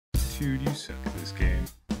Dude, you suck at this game.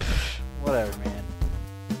 Whatever, man.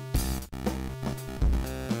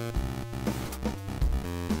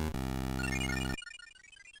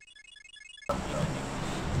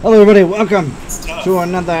 Hello, everybody. Welcome to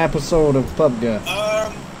another episode of Pubg.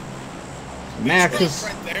 America's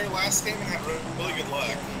right there last game and had really good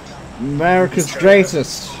luck. America's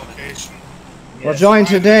greatest. We're joined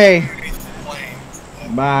today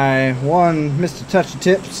by one Mr. Touchy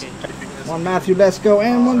Tips, one Matthew Let's Go,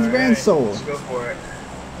 and one Grand Soul. Let's go for it.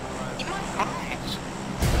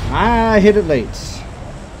 I hit it late.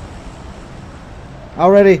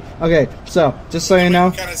 Already? Okay, so, just so you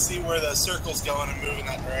know, kind of see where the circle's going and move in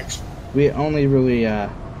that direction. we only really,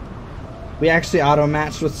 we actually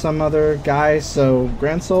auto-matched with some other guys, so,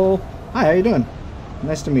 Grand Soul, hi, how you doing?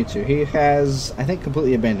 Nice to meet you. He has, I think,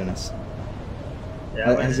 completely abandoned us.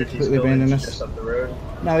 Yeah, Has he completely abandoned us? Just up the road.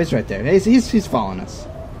 No, he's right there. He's following us.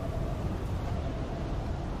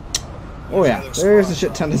 Oh yeah, there's a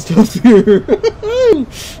shit ton of stuff here.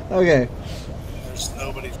 Okay. There's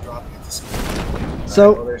nobody dropping at the school.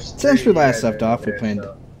 So, since we last left off, we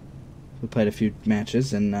played a few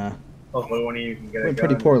matches and hopefully one of you can get went a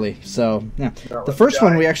pretty gun. poorly. So, yeah. The first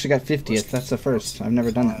one we actually got 50th. That's the first. I've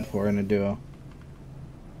never done that before in a duo.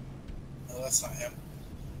 No, that's not him.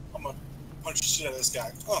 I'm gonna punch the shit out of this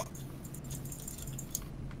guy. Oh.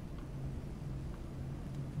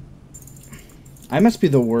 I must be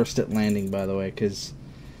the worst at landing, by the way, because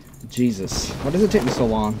Jesus, why does it take me so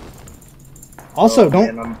long? Also,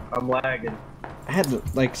 don't. Man, I'm lagging. I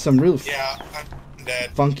had like some real Yeah, I'm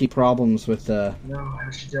dead. funky problems with No,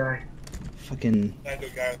 how should I? fucking I had a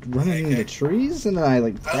guy running into trees, and then I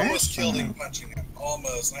like I almost crashed. killed him punching him.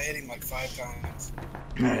 Almost. I hit him like 5 times.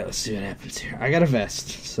 All right, let's see what happens here. I got a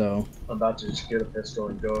vest, so I'm about to just get a pistol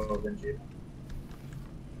and go over and jeep.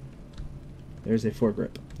 there's a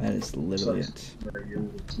foregrip. That is literally it.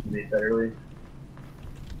 You made that early.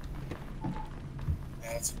 Yeah,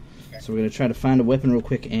 that's So we're gonna try to find a weapon real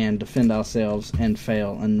quick and defend ourselves and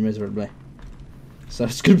fail unmiserably. So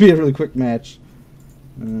it's gonna be a really quick match.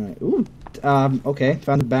 Ooh, okay.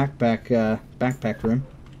 Found the backpack room.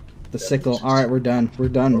 The sickle. All right, we're done. We're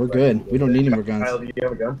done. We're good. We don't need any more guns. Kyle, do you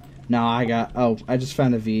have a gun? No, I got. Oh, I just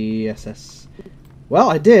found a VSS. Well,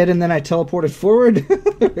 I did, and then I teleported forward.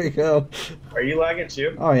 There we go. Are you lagging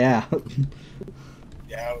too? Oh yeah.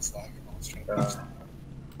 yeah, I was lagging. I was trying to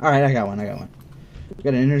All right, I got one.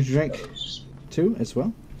 Got an energy drink too, as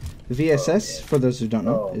well. The VSS, for those who don't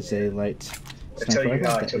know, is a light I tell sniper you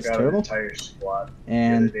how I rifle. That took is out an terrible. entire squad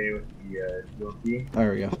And the other day with the Wilkie.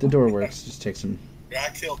 there we go. The door works. Just take some. Yeah, I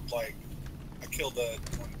killed the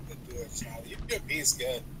one that do it now. The UMP is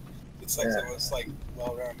good. It's like it's like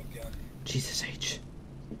well-rounded gun. Jesus H.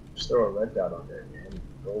 Just throw a red dot on there, man.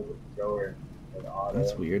 Gold with the thrower and auto.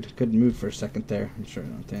 That's weird. Couldn't move for a second there. I'm sure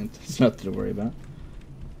it's nothing to worry about.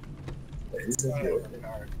 It's not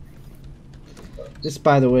overpowered. This,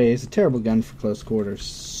 by the way, is a terrible gun for close quarters.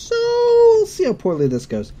 So we'll see how poorly this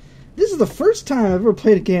goes. This is the first time I've ever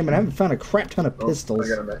played a game and I haven't found a crap ton of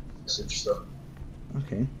pistols. I got a message, so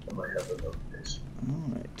Okay. I might have a notification.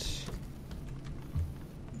 All right.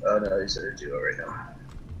 Oh no, he's at a duo right now.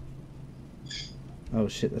 Oh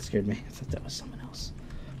shit, that scared me. I thought that was someone else,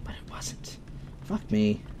 but it wasn't. Fuck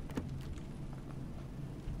me.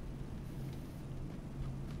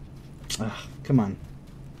 Ugh, come on.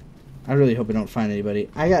 I really hope I don't find anybody.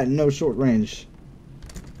 I got no short range.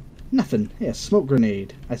 Nothing. Yeah, smoke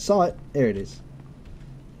grenade. I saw it. There it is.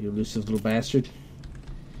 You elusive little bastard.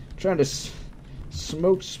 Trying to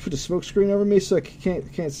put a smoke screen over me so I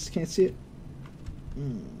can't see it.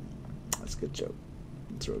 That's a good joke.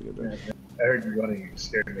 That's a real good joke. I heard you running, you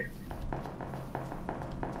scared me.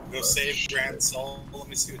 Go save Grand Soul. Let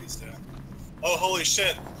me see what he's doing. Oh, holy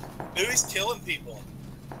shit. Dude, he's killing people.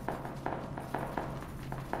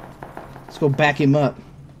 Let's go back him up.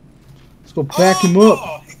 Let's go back him up.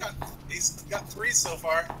 Oh, he's got 3 so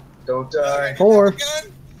far. Don't die. 4. Gun.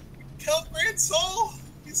 Killed Grand Soul.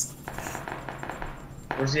 He's...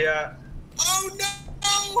 Where's he at? Oh no!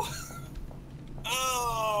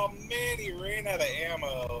 Oh man, he ran out of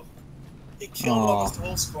ammo. He killed almost the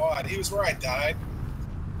whole squad. He was where I died.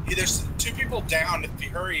 There's 2 people down. If you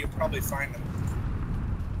hurry, you'll probably find them.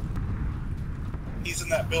 He's in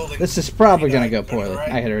that building. This is probably going to go poorly.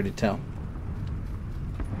 Right. I can already tell.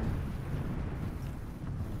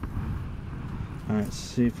 Alright,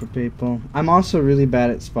 see for people. I'm also really bad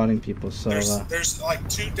at spotting people, so... There's like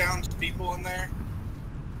 2 downed people in there.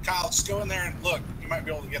 Kyle, just go in there and look. You might be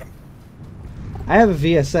able to get them. I have a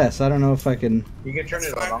VSS. I don't know if I can... You can turn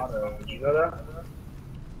it on auto. Did you know that?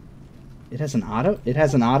 It has an auto? It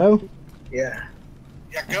has an auto? Yeah.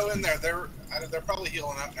 Yeah, go in there. They're probably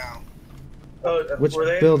healing up now. Oh, Which were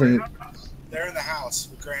they building? They're in the house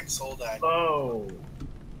with Grant's soul died. Oh.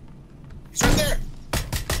 He's right there.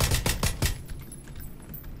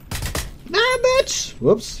 Nah, bitch!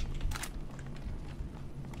 Whoops.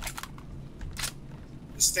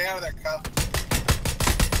 Just stay out of there, Kyle.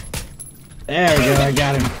 There we go, I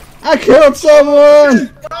got him. I killed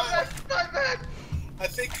someone! I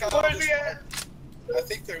think Kyle. Where's he at? I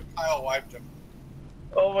think Kyle wiped him.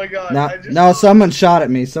 Oh my god. No, I just no, someone shot at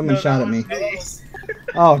me. Someone No, shot that at me. was me.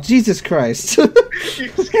 Oh, Jesus Christ. You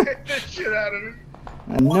scared the shit out of me.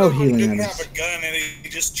 No One of them healing didn't items. have a gun and he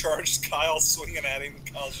just charged Kyle, swinging at him, and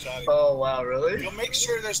Kyle shot him. Oh wow, really? You'll make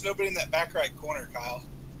sure there's nobody in that back right corner, Kyle.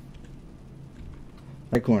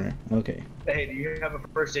 Right corner. Okay. Hey, do you have a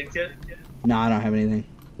first aid kit? No, I don't have anything.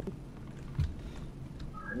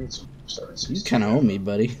 I need some stuff. You kind of owe me,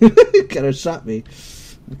 buddy. You could have shot me.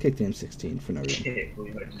 I kicked the M16 for no I reason. can't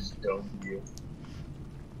believe I just domed you.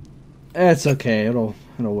 It's okay. It'll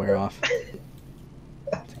wear off.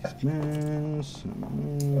 Mass.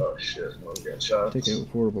 Oh shit, more got shots. Take a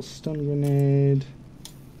portable stun grenade.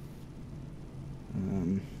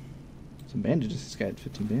 Some bandages. This guy had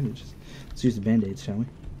 15 bandages. Let's use the band-aids, shall we?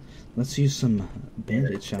 Let's use some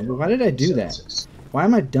band-aids, shall we? Why did I do that? Why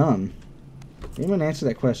am I dumb? Anyone answer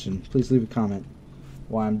that question? Please leave a comment.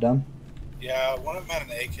 Why I'm dumb? Yeah, one of them had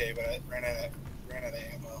an AK, but I ran out of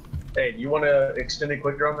ammo. Hey, do you want to extend a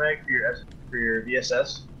quick draw mag for your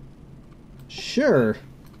VSS? Sure.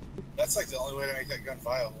 That's like the only way to make that gun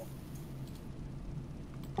viable.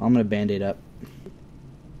 I'm gonna band-aid up.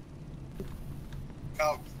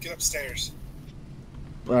 Kyle, get upstairs.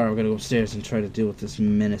 Alright, we're gonna go upstairs and try to deal with this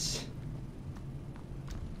menace.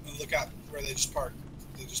 And look out where they just parked.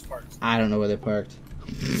 They just parked. I don't know where they're parked.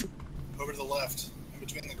 Over to the left, in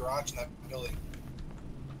between the garage and that building.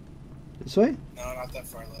 This way? No, not that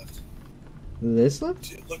far left. This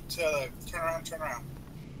left? Look to the... Turn around, turn around.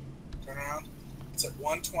 Turn around. It's at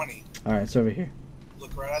 120. Alright, it's over here.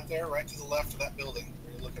 Look right out there, right to the left of that building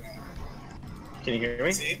where you're looking at. Can you hear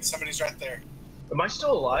me? See? Somebody's right there. Am I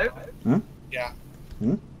still alive? Yeah.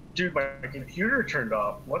 Dude, my computer turned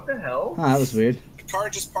off. What the hell? Ah, that was weird. The car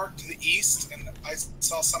just parked to the east, and I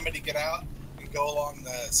saw somebody get out and go along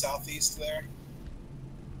the southeast there.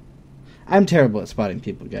 I'm terrible at spotting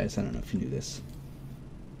people, guys. I don't know if you knew this.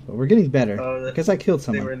 But we're getting better. Because I killed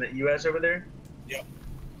They were someone. in the U.S. over there? Yep.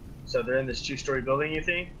 So they're in this two-story building, you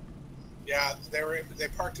think? Yeah, they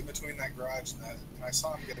parked in between that garage and I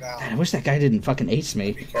saw them get out. God, I wish that guy didn't fucking ace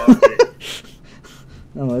me. Be careful.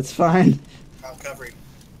 Oh, that's fine. I'll cover him.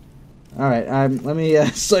 Alright, let me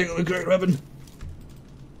cycle the correct weapon.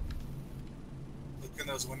 Look in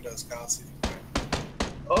those windows, Kyle. See.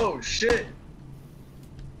 Oh, shit!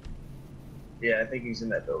 Yeah, I think he's in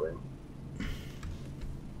that building. I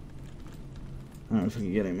don't know if we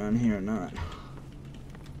can get him on here or not.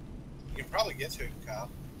 You can probably get to him, Kyle.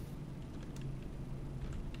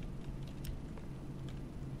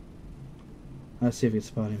 Let's see if we can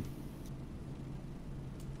spot him.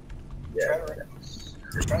 Yeah.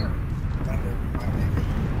 Try to render, you might make it.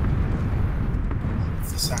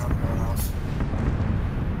 It's the sound going off.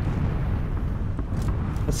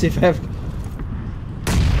 Let's see if I have...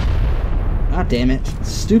 Ah, damn it.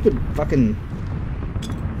 Stupid fucking...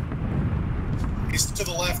 He's to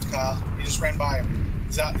the left, Kyle. You just ran by him.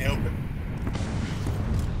 He's out in the open.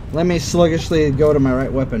 Let me sluggishly go to my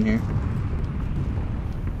right weapon here.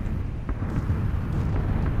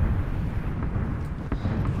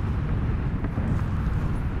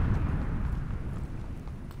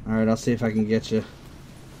 Alright, I'll see if I can get you.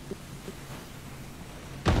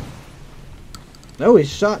 Oh, he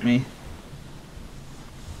shot me.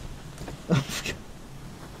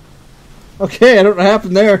 Okay, I don't know what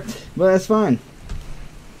happened there, but that's fine.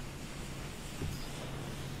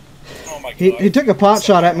 Oh my god. He took a pot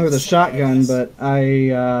shot at me with a shotgun, but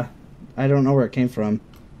I don't know where it came from.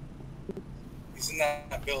 He's in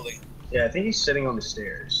that building. Yeah, I think he's sitting on the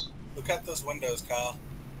stairs. Look out those windows, Kyle.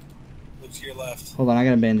 Look to your left. Hold on, I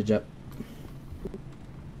got a bandage up.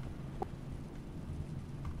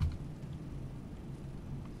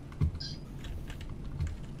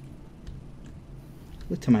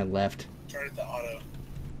 Look to my left. Turn it to auto.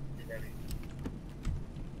 Be ready.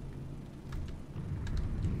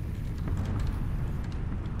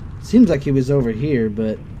 Seems like he was over here,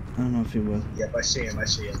 but I don't know if he was. Yep, I see him, I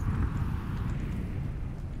see him.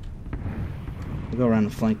 I'll go around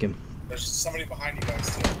and flank him. There's somebody behind you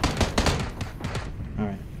guys, too.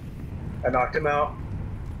 Alright. I knocked him out.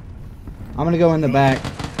 I'm gonna go in the back.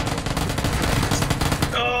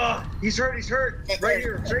 Oh, he's hurt, he's hurt. Right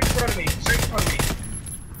here, straight in front of me, straight in front of me.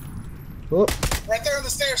 Oh, Right there on the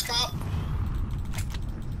stairs, Kyle.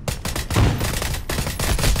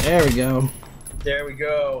 There we go. There we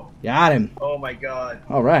go. Got him. Oh my god.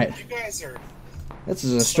 All right. You guys are. This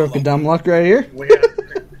is a stroke of dumb luck right here. We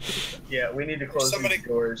have, yeah, we need to close these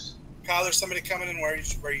doors. Kyle, there's somebody coming in where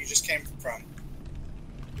you just came from.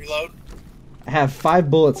 Reload. I have 5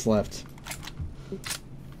 bullets left.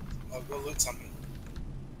 I'll go loot something.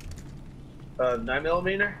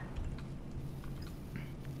 9mm?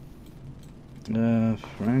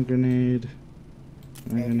 Frag grenade.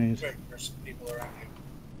 Frag grenade. Quick, there's some people around you.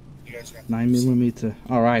 You guys got 9mm.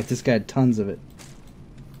 Alright, this guy had tons of it.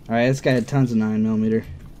 Alright, this guy had tons of 9mm.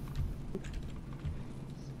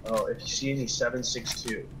 Oh, if you see any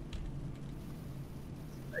 7.62,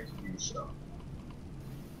 I can use some.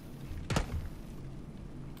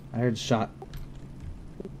 I heard a shot.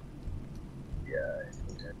 Yeah, I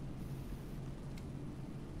think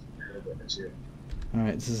that's it.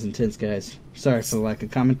 Alright, this is intense, guys. Sorry for the lack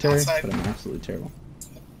of commentary, Outside. but I'm absolutely terrible.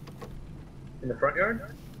 In the front yard?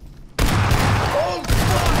 Oh,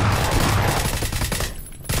 God!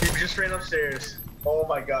 He just ran upstairs. Oh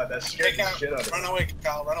my god, that scared the shit out of me. Run away,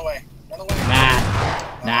 Kyle. Run away. Run away.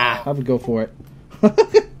 Nah, I would go for it.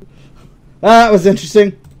 That was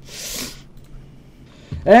interesting.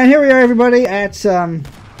 And here we are, everybody, at,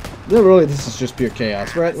 literally, this is just pure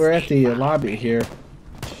chaos. We're at the lobby here,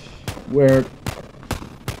 where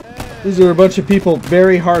these are a bunch of people,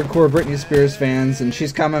 very hardcore Britney Spears fans, and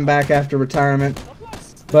she's coming back after retirement.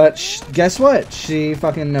 But guess what? She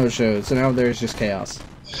fucking no-shows, so now there's just chaos.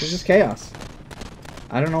 There's just chaos.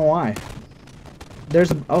 I don't know why.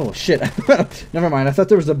 There's a... Oh, shit. Never mind. I thought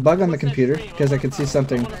there was a bug on the computer, because I could see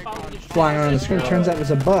something flying around the screen. It turns out it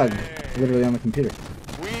was a bug, literally on the computer.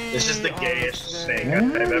 This is the gayest thing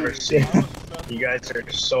I've ever seen. You guys are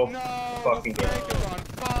so fucking gay.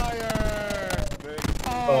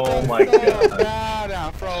 Oh my god.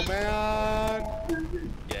 Afro, man.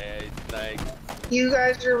 Yeah, like... You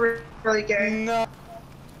guys are really gay. No.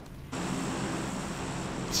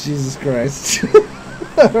 Jesus Christ.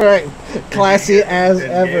 Alright. Classy as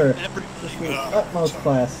ever. Utmost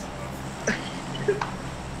class.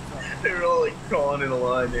 They were all like crawling in a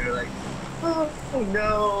line. They were like, oh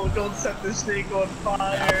no, don't set the snake on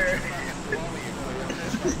fire.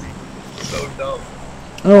 So dumb.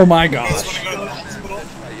 Oh my You guys gosh. want to go to the hospital?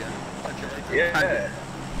 Yeah.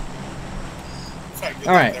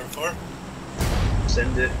 Alright.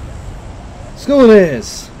 Send it. School it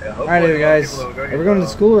is. Yeah, Alright, hopefully guys. people Are we going to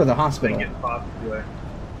school or the thing hospital? get popular.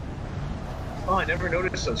 Oh, I never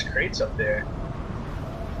noticed those crates up there.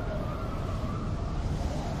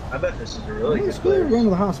 I bet this is a really Are we good school or place. going to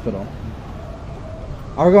the hospital?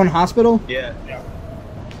 Are we going to hospital? Yeah.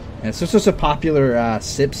 Yeah, so it's just a popular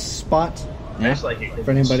SIPS spot. Yeah. Just like it,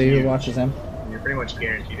 For anybody who huge. watches them. You're pretty much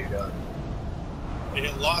guaranteed a gun. They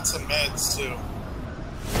get lots of meds, too.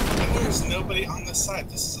 And there's nobody on this side.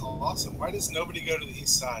 This is awesome. Why does nobody go to the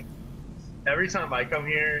east side? Every time I come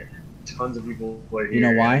here, tons of people are here. You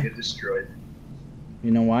know why? And get destroyed.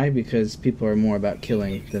 You know why? Because people are more about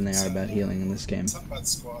killing than they are about healing in this game. Something about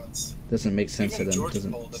squads. Doesn't make sense Even to them. Georgia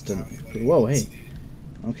Doesn't. pulled it doesn't down. whoa, hey.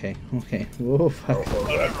 Okay. Whoa, fuck. Oh,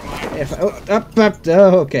 never mind. If,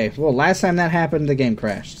 oh, okay. Well, last time that happened, the game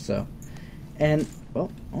crashed. So, and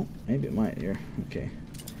well, oh, maybe it might here. Okay,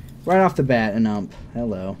 right off the bat, an ump.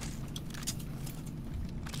 Hello.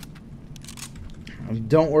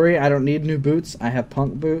 Don't worry, I don't need new boots. I have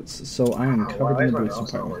punk boots, so I am covered in the boots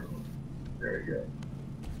department. Very good.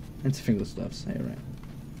 It's fingerless gloves. Hey, right.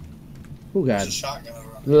 Oh There's god, a shotgun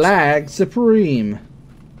over on this lag supreme.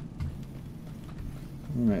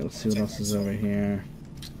 All right, let's see what else is over here.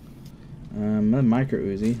 Another micro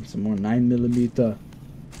Uzi, some more 9mm. Lots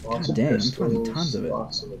God of damn, I'm pistols, finding tons of it.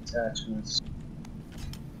 Lots of attachments.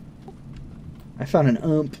 I found an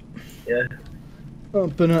ump. Yeah.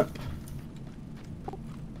 Up and up.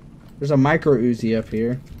 There's a micro Uzi up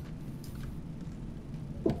here.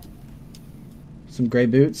 Some gray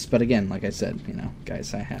boots, but again, like I said, you know,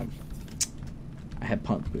 guys, I have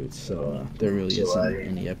punk boots, so there really isn't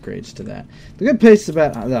any upgrades to that. The good place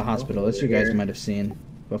about the hospital, as you guys might have seen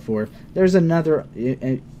before, there's another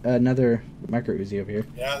micro Uzi over here.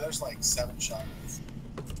 Yeah, there's like 7 shotguns.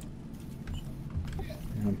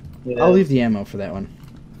 Yeah. I'll leave the ammo for that one.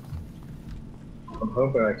 I'm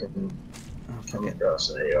hoping I can Oh, fuck come it. across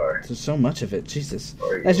an AR. There's so much of it, Jesus.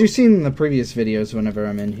 Or you As go. you've seen in the previous videos, whenever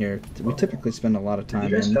I'm in here, we typically spend a lot of Did time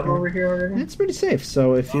you guys in come here. over here already? And it's pretty safe,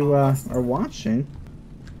 so if you are watching,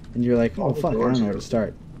 and you're like, oh fuck, I don't know where to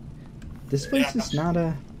start. This place is not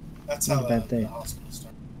a... That's Not how a bad the day. hospital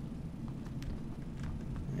started.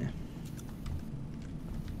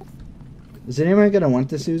 Is anyone gonna want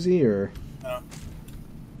this Uzi, or... No.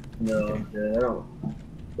 No, Okay. yeah, I don't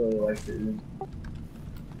really like it.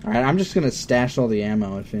 Alright, I'm just gonna stash all the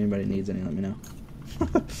ammo. If anybody needs any, let me know.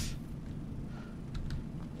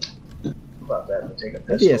 About that, we'll take a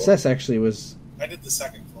The pistol. DSS actually was did the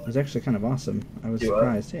second floor. actually kind of awesome. I was Do what?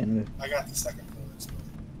 surprised. Yeah, no, I got the second floor.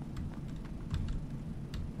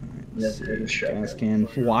 let's Yeah, see. shotgun. Gas can.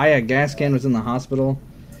 Why a gas can was in the hospital?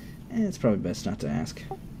 It's probably best not to ask.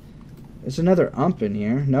 There's another ump in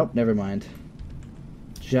here. Nope, never mind.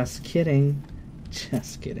 Just kidding.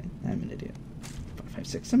 Just kidding. I'm an idiot.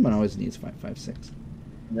 5.56. Someone always needs 5.56.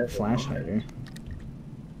 Never Flash mind. hider.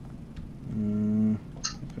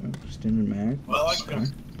 Okay, standard mag. Well, I Okay. can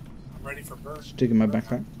go. I'm ready for burst. Stick in my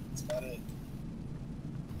backpack. That's about it.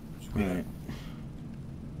 Should be Alright.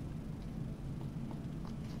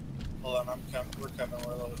 Hold on, we're coming.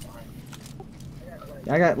 We're a little bit behind.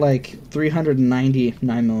 I got like 390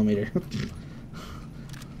 9mm.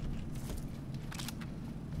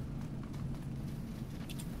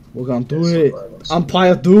 We're gonna do it.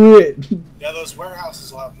 Umpire, do it. Yeah, those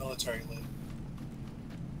warehouses will have military loot.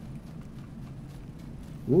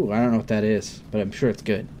 Ooh, I don't know what that is, but I'm sure it's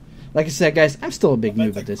good. Like I said, guys, I'm still a big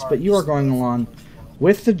noob at this, but you are going along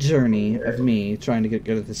with the journey of me trying to get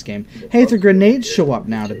good at this game. Hey, the grenades show up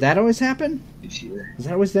now. Did that always happen? Is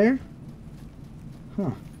that always there?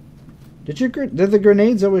 Huh. Did the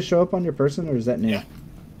grenades always show up on your person, or is that new? Yeah.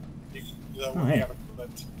 You can do that when hey. you have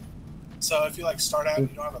equipped. So if you like start out and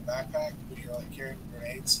you don't have a backpack, but you're like carrying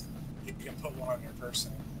grenades, you can put one on your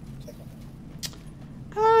person and take them.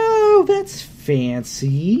 Oh, that's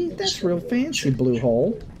fancy. That's real fancy, Blue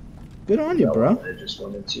Hole. Good on you, bro. I just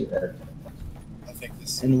wanted to I think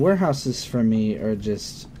this. And warehouses for me are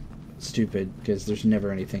just stupid because there's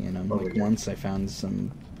never anything in them. Oh, Like yeah. once I found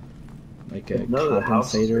some, like a None of the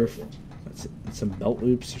houses compensator, are open. some belt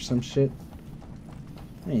loops or some shit.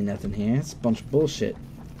 Ain't nothing here. It's a bunch of bullshit.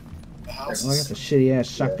 The Oh, I got houses. the shitty ass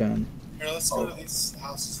shotgun. Here, let's go to these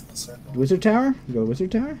houses in the circle. Wizard Tower? Go to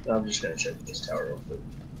Wizard Tower? I'm just gonna check this tower real quick.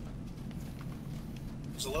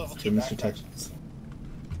 There's a level Okay, 2 Mr. backpack. Touch.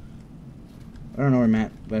 I don't know where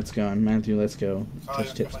Matt's going. Matthew, let's go. Probably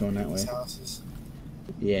Touch Tip's going that way. these houses.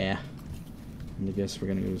 Yeah. I guess we're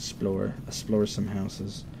gonna go explore some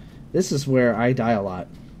houses. This is where I die a lot.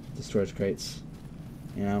 The storage crates.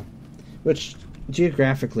 You know? Which,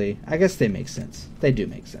 geographically, I guess they make sense. They do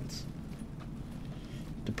make sense.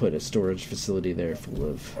 To put a storage facility there full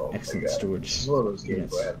of Oh my excellent God. storage This is one of those games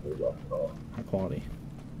units. where I have no luck at all. High quality.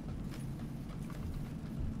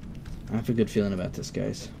 I have a good feeling about this,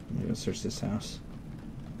 guys. I'm gonna go search this house.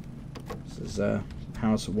 This is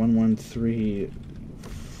house 113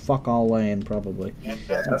 fuck all lane, probably. Yeah,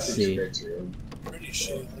 Yeah, Let's see. that's room. pretty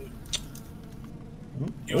shitty loot. Oh,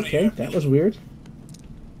 You wanna okay, hear that me? was weird.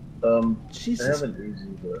 I Jesus. have an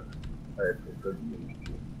Uzi, but I prefer the Uzi.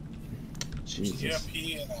 Jesus.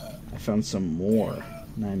 UMP and I found some more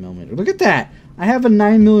 9mm. Look at that! I have a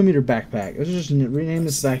 9mm backpack. Let's just rename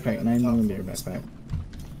this backpack 9mm backpack.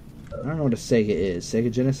 I don't know what a Sega is.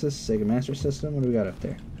 Sega Genesis? Sega Master System? What do we got up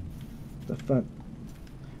there? The fuck?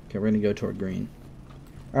 Okay, we're gonna go toward green.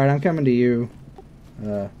 Alright, I'm coming to you,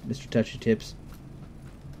 Mr. Touchy Tips.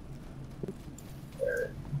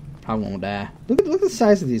 Probably won't die. Look at the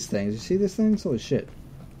size of these things. You see these things? Holy shit.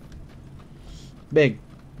 Big.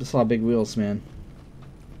 Just saw big wheels, man.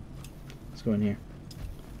 Let's go in here.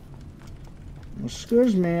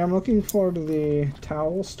 Excuse me, I'm looking for the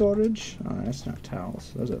towel storage. Oh, that's not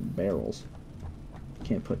towels. Those are barrels. You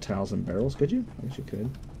can't put towels in barrels, could you? I guess you could.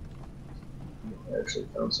 I actually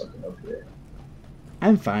found something up here.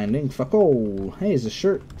 I'm finding fuck oh. Hey, it's a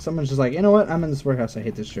shirt. Someone's just like, you know what? I'm in this warehouse. I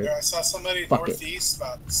hate this shirt. there, I saw somebody Fuck it. northeast,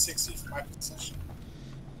 about 60 from my position.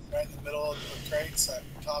 Right in the middle of the crates, that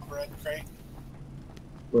top red crate.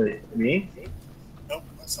 Wait, me? Nope,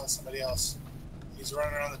 I saw somebody else. He's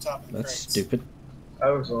running around the top of the That's crates. stupid. I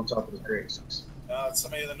was on top of the crates. No, it's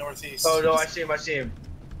somebody in the northeast. Oh no, I see him, I see him.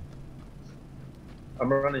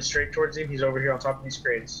 I'm running straight towards him, he's over here on top of these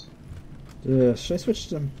crates. Should I switch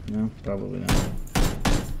to them? No, probably not.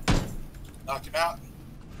 Knocked him out.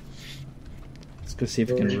 Let's go see if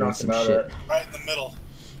we Where can did you run knock some him out shit. at? Right in the middle.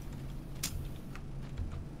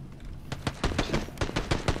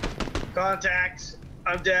 Contact!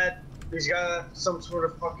 I'm dead. He's got some sort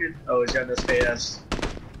of fucking... Oh, he's got an SPS.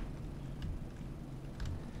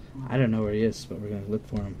 I don't know where he is, but we're gonna look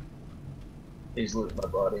for him. He's looting my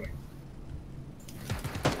body.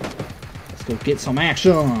 Let's go get some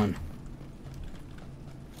action.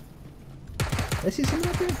 Did I see someone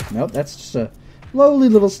up there? Nope, that's just a lowly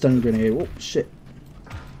little stun grenade. Oh shit.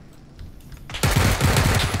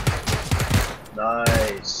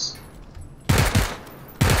 Nice.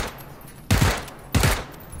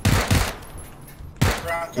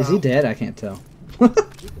 Is he dead? I can't tell.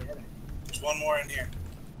 There's one more in here.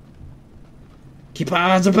 Keep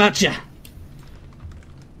eyes about ya.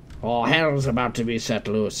 All hell's about to be set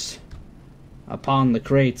loose upon the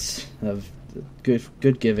crates of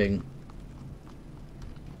good giving.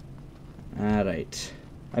 Alright.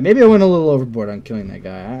 Maybe I went a little overboard on killing that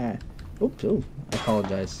guy. Oops, I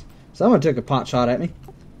apologize. Someone took a pot shot at me.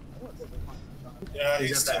 Yeah,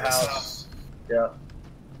 He's at that house. Yeah.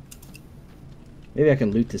 Maybe I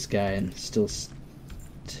can loot this guy and still...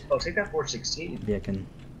 Oh, take that 416. Maybe I can...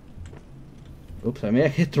 Oops, I may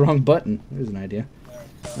have hit the wrong button. There's an idea.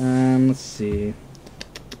 Let's see.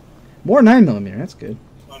 More 9mm, that's good.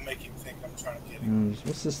 I'll make you think I'm trying to get him.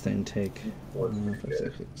 What's this thing take?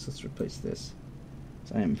 Let's replace this.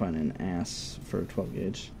 So I am finding an ass for a 12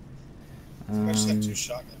 gauge. I just had 2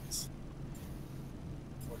 shotguns.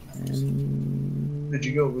 4 times. Did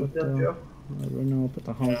you go loot them, Joe? I don't know. I'll put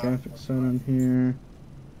the holographic set on here.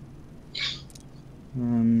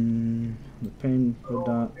 The pain red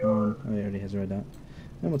dot. Oh, he already has a red dot.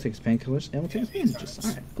 Then we'll take his painkillers and we'll take his bandages.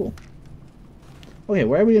 Alright, cool. Okay,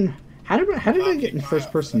 where are we in? How did I get in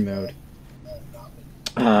first person mode?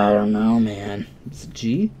 I don't know, man. It's a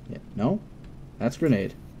G? Yeah, no? That's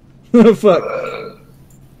grenade. Fuck.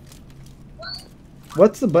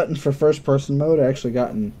 What's the button for first person mode? I actually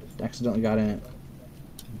accidentally got in it.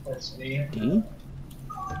 That's D. D?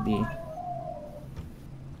 B.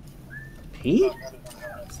 P?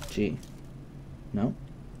 G. No?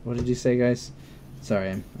 What did you say, guys? Sorry,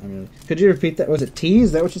 I'm really... Could you repeat that? Was it T?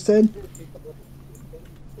 Is that what you said?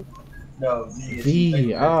 No, V.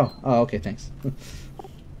 V. Oh, okay, thanks.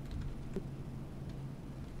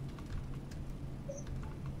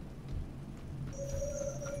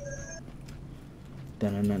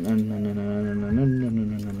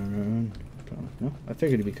 No, I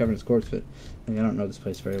figured he'd be covering his corpse, but I don't know this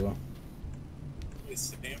place very well.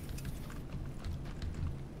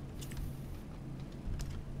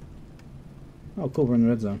 Oh, cool, we're in the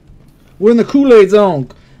red zone. We're in the Kool-Aid zone!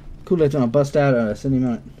 Kool-Aid zone, I'll bust out any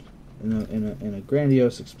minute in a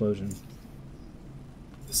grandiose explosion.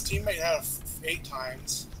 This teammate had 8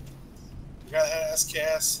 times. The guy that had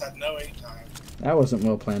SKS had no 8 times. That wasn't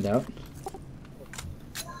well planned out.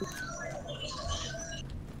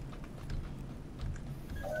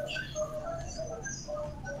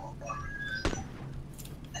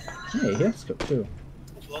 Hey, he has scope too.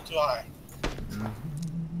 A little too high.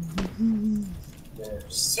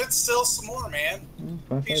 Sit still some more, man.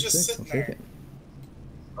 5, He's 5, just 6, sitting I'll take there. it.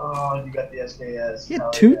 Oh, you got the SKS. He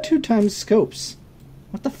had two times scopes.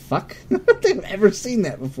 What the fuck? I've never seen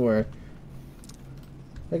that before.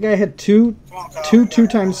 That guy had two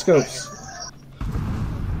times scopes.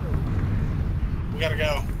 We gotta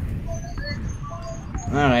go.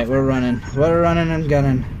 Alright, we're running. We're running and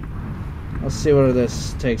gunning. Let's see where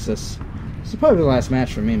this takes us. This is probably the last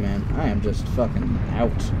match for me, man. I am just fucking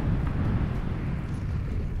out.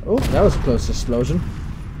 Oh, that was a close explosion.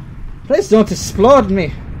 Please don't explode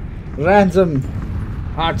me! Random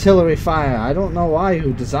artillery fire. I don't know why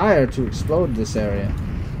you desire to explode this area.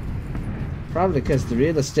 Probably because the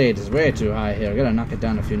real estate is way too high here. I gotta knock it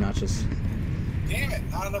down a few notches. Damn it,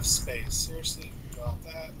 not enough space. Seriously, drop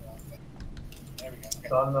that. There we go. Okay.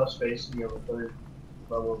 Not enough space in your 3rd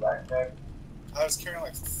level backpack. I was carrying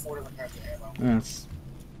like 4 different kinds of ammo. That's...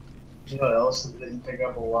 You know what else that you pick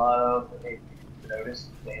up a lot of? That you notice?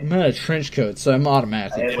 I'm in a trench coat, so I'm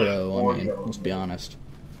automatically pro. I mean, let's be honest.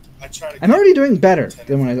 I'm already doing better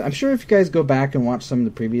than when I'm sure if you guys go back and watch some of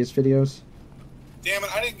the previous videos. Damn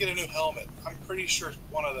it, I didn't get a new helmet. I'm pretty sure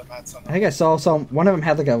one of them had something. I think I saw some. One of them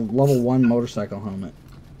had like a level 1 motorcycle helmet.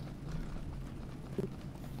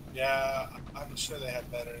 Yeah, I'm sure they had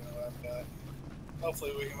better than what I've got.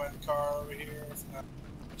 Hopefully we can find the car over here. If not,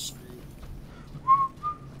 we're screwed.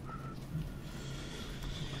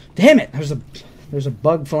 Damn it! There's a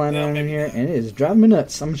bug flying around in here, and it is driving me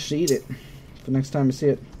nuts. I'm gonna eat it the next time I see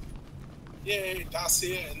it. Yay, I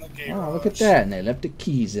see it in the game. Oh, look at that! And they left the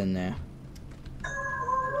keys in there.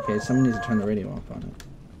 Okay, someone needs to turn the radio off on it.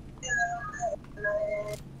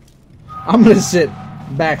 I'm gonna sit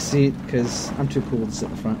back seat because I'm too cool to sit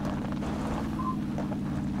in front.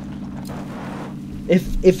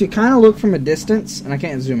 If you kind of look from a distance, and I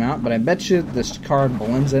can't zoom out, but I bet you this car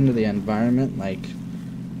blends into the environment like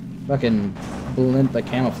fucking blend, like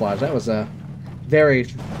camouflage. That was a very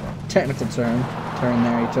technical turn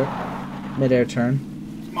there he took. Mid-air turn.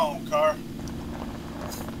 Come on, car.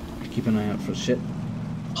 Keep an eye out for shit.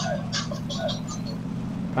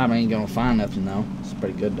 Probably ain't gonna find nothing though. It's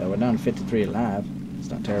pretty good though. We're down to 53 alive. It's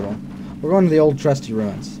not terrible. We're going to the old trusty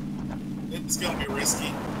ruins. It's gonna be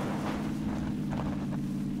risky.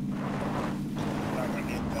 I'm not gonna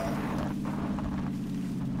need that.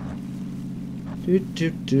 Do do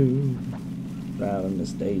do. Rather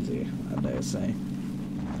Miss Daisy, I dare say.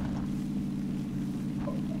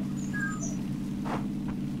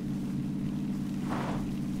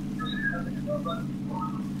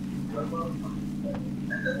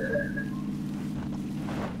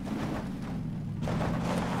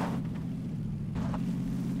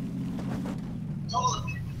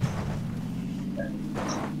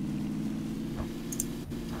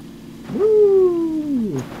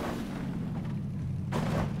 Woo!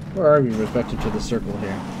 Where are we respective to the circle here?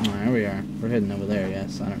 Alright, here we are. We're heading over there,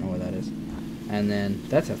 yes. I don't know where that is. And then,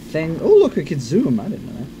 that's a thing. Oh, look, we could zoom. I didn't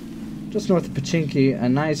know that. Just north of Pubg, a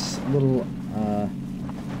nice little,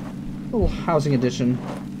 little housing addition.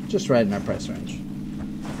 Just right in our price range.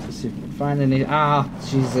 Let's see if we can find any. Ah,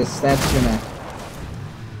 Jesus, that's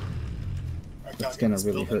gonna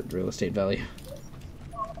really hurt real estate value.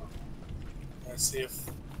 Let's see if.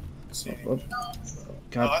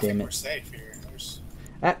 God I damn think it. we're safe here. There's...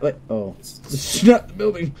 Ah, wait. Oh, this is not the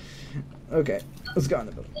building. Okay, let's go in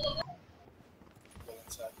the building. Get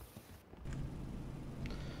inside.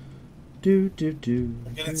 Do do do.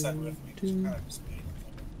 Get inside with me. Just kind of just wait.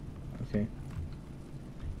 Okay.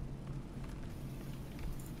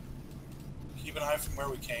 Keep an eye from where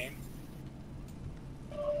we came.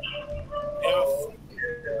 You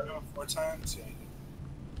have 4 times? Yeah, you do.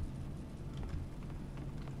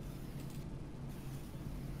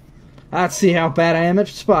 Let's see how bad I am at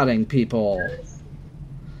spotting people.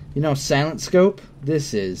 You know, silent scope?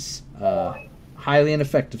 This is highly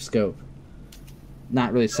ineffective scope.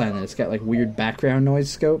 Not really silent. It's got like weird background noise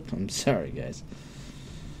scope. I'm sorry, guys.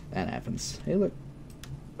 That happens. Hey, look.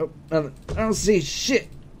 Oh, I don't see shit.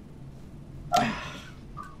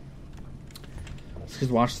 Let's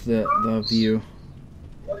just watch the view.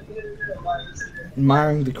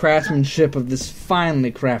 Admiring the craftsmanship of this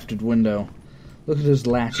finely crafted window. Look at those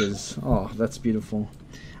latches. Oh, that's beautiful.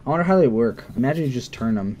 I wonder how they work. Imagine you just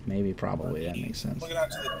turn them. Maybe, probably. That makes sense. Looking out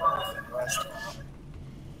to the north and west.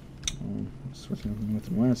 Oh, switching from north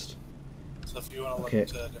and west. So if you want to look Okay.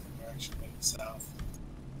 into a different direction, maybe south.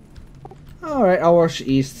 Alright, I'll watch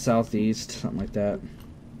east, southeast, something like that.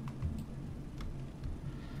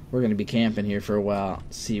 We're going to be camping here for a while.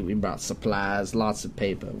 See, we brought supplies, lots of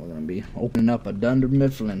paper. We're going to be opening up a Dunder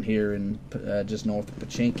Mifflin here in just north of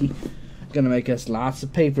Pubg. Going to make us lots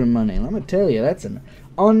of paper money. Let me tell you, that's an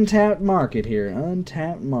untapped market here.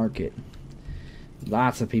 Untapped market.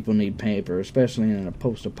 Lots of people need paper, especially in a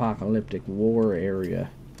post-apocalyptic war area.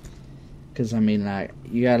 Because, I mean, like,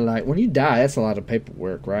 you gotta, like, when you die, that's a lot of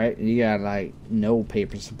paperwork, right? You gotta, like, no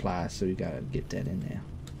paper supply, so you gotta get that in there.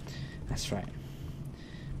 That's right.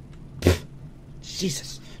 Pfft.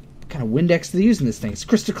 Jesus. What kind of Windex are they using this thing? It's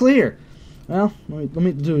crystal clear. Well, let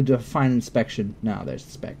me do a fine inspection. No, there's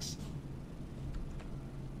the specs.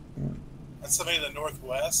 That's somebody in the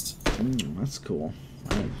northwest. That's cool.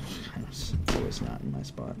 It's always not in my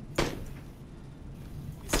spot.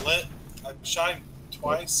 He's lit. I shot him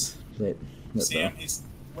twice. Lit See him? He's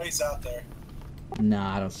ways out there.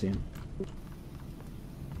 Nah, I don't see him.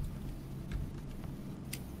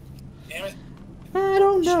 Damn it. I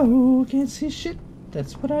don't know. Can't see shit.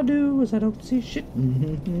 That's what I do, is I don't see shit.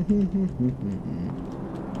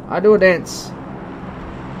 I do a dance.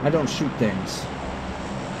 I don't shoot things.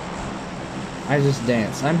 I just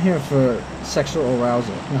dance. I'm here for sexual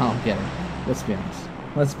arousal. No, I'm kidding. Let's be honest.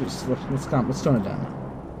 Let's tone it down.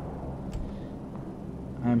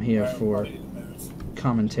 I'm here for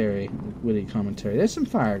commentary, witty commentary. There's some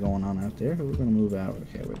fire going on out there. We're gonna move out.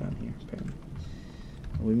 Okay, we're done here. Apparently.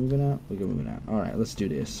 Are we moving out? We're moving out. All right, let's do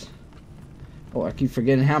this. Oh, I keep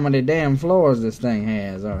forgetting how many damn floors this thing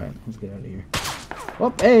has. All right, let's get out of here.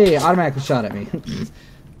 Oh, hey! Automatically shot at me.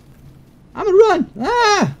 I'm gonna run.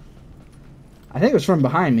 Ah! I think it was from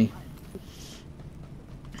behind me.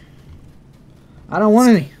 I don't want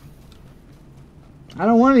any. I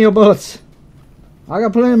don't want any of your bullets. I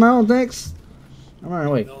got plenty of my own, thanks. I'm running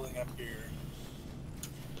away. Building up here.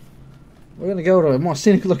 We're gonna go to a more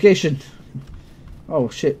scenic location. Oh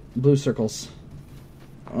shit, blue circles.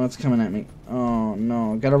 Oh, it's coming at me. Oh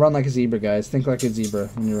no, gotta run like a zebra, guys. Think like a zebra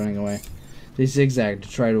when you're running away. They zigzag to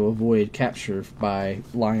try to avoid capture by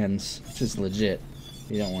lions, which is legit.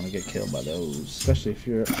 You don't want to get killed by those, especially if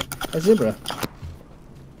you're a zebra.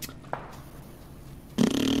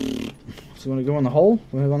 So you want to go in the hole?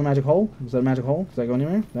 You want to go in the magic hole? Is that a magic hole? Does that go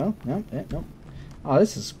anywhere? No? No? Yeah, no. Oh,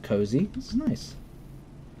 this is cozy. This is nice.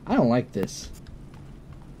 I don't like this.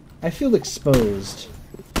 I feel exposed.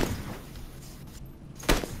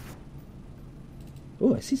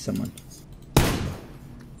 Oh, I see someone.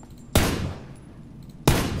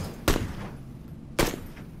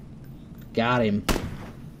 Got him.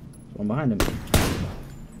 One behind him.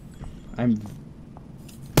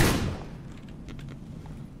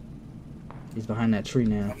 He's behind that tree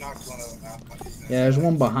now. I'm not going to the map. Yeah, there's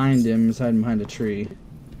one behind him. He's hiding behind a tree.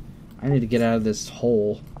 I need to get out of this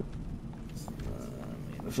hole.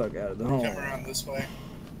 Get the fuck out of the hole. Come around this way.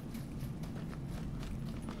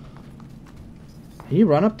 Can you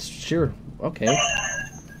run up? Sure. Okay.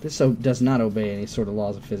 This does not obey any sort of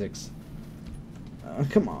laws of physics.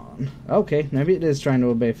 Come on. Okay, maybe it is trying to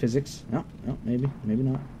obey physics. No, maybe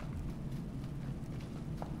not.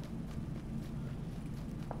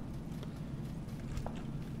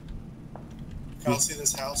 Y'all see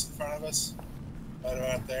this house in front of us? Right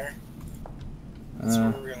about there. That's where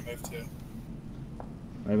we're gonna move to.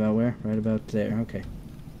 Right about where? Right about there. Okay.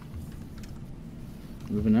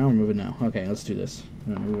 Moving now or moving now? Okay, let's do this.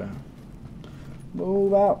 I'm gonna move out.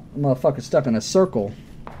 Move out. Motherfucker's stuck in a circle.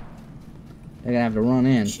 They're gonna have to run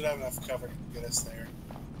in. Should have enough cover to get us there.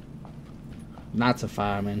 Lots of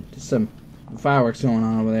fire, man. Just some fireworks going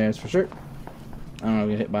on over there, that's for sure. I don't know if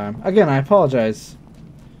I get hit by them. Again, I apologize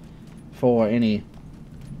for any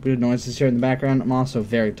weird noises here in the background. I'm also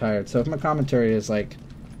very tired, so if my commentary is like,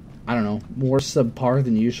 I don't know, more subpar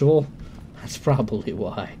than usual, that's probably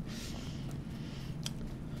why.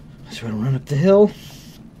 So we're gonna run up the hill.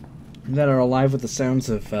 That are alive with the sounds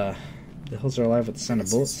of the hills are alive with the sound of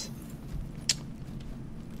bullets.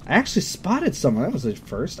 I actually spotted someone. That was the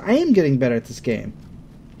first. I am getting better at this game,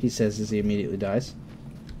 he says as he immediately dies.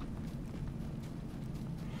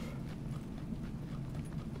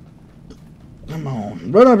 Come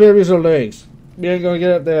on, run up there, use your legs. You ain't gonna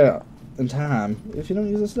get up there in time if you don't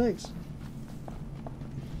use those legs.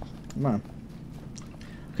 Come on.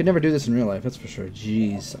 Could never do this in real life, that's for sure.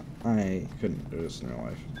 Jeez, I couldn't do this in real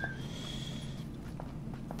life.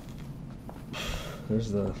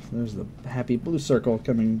 There's the happy blue circle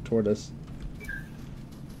coming toward us.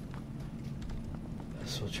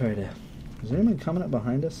 So we'll try to. Is anyone coming up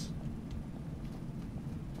behind us?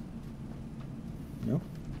 No?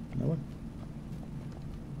 No one?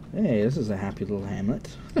 Hey, this is a happy little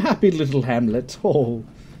hamlet. A happy little hamlet. Oh,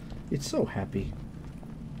 it's so happy.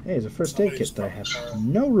 Hey, it's a first aid kit that I have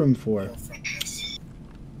no room for.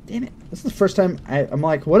 Damn it. This is the first time I'm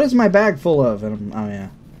like, what is my bag full of? And oh yeah.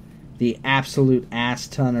 The absolute ass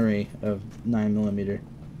tonnery of 9mm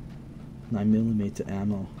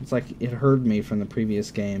ammo. It's like it heard me from the previous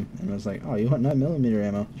game and was like, oh, you want 9mm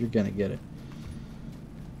ammo? You're gonna get it.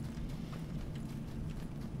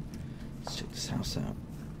 Let's check this house out.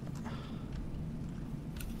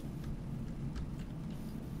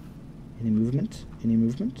 Any movement? Any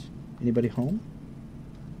movement? Anybody home?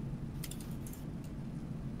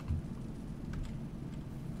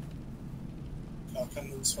 I'll come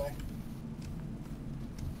this way.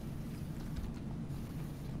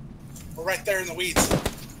 We're right there in the weeds.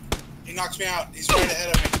 He knocks me out. He's right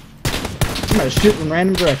ahead of me. I'm gonna shoot in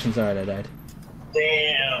random directions. Alright, I died.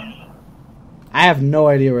 Damn. I have no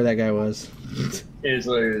idea where that guy was. He was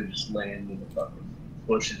literally just laying in the fucking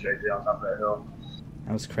bushes right there on top of that hill.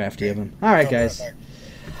 That was crafty of him. Alright, guys.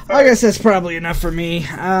 I guess that's probably enough for me.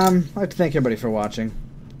 I'd like to thank everybody for watching.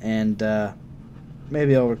 And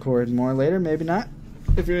maybe I'll record more later. Maybe not.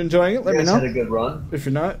 If you're enjoying it, let me know. Had a good run. If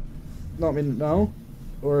you're not, let me know.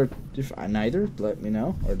 Or if I neither, let me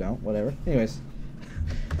know. Or don't. Whatever. Anyways.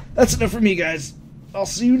 That's enough for me, guys. I'll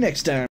see you next time.